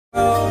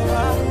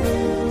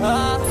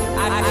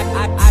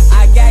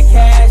I got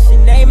cash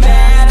and they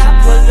mad.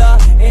 I pull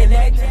up in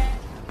that jet.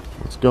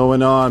 What's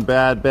going on,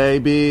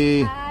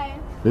 BhadBhabie? Hi.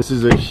 This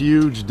is a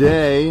huge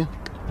day.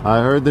 I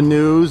heard the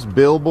news.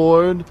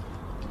 Billboard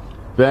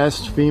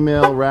Best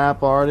Female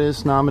Rap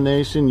Artist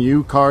nomination.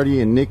 You,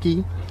 CARDI, and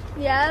NICKI.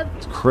 Yep.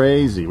 It's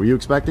crazy. Were you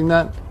expecting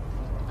that?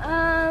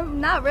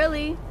 Not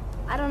really.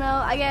 I don't know,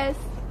 I guess.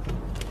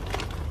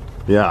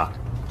 Yeah.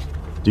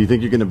 Do you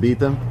think you're gonna beat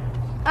them?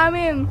 I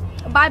mean,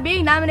 by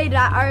being nominated,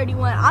 I already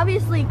won.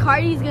 Obviously,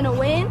 Cardi's gonna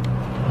win,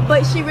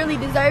 but she really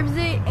deserves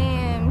it,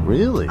 and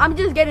Really? I'm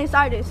just getting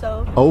started,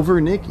 so Over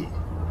NICKI?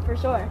 for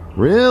sure.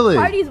 Really?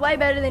 Cardi's way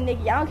better than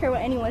NICKI. I don't care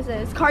what anyone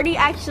says. CARDI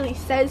actually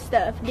says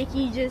stuff.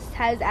 NICKI just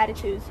has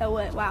attitude. So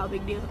what? Wow,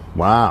 big deal.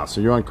 Wow.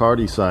 So you're on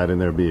CARDI's side in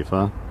their beef,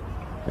 huh?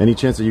 Any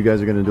chance that you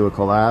guys are gonna do a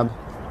collab?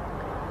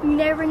 You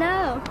never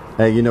know.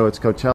 Hey, you know it's Coachella.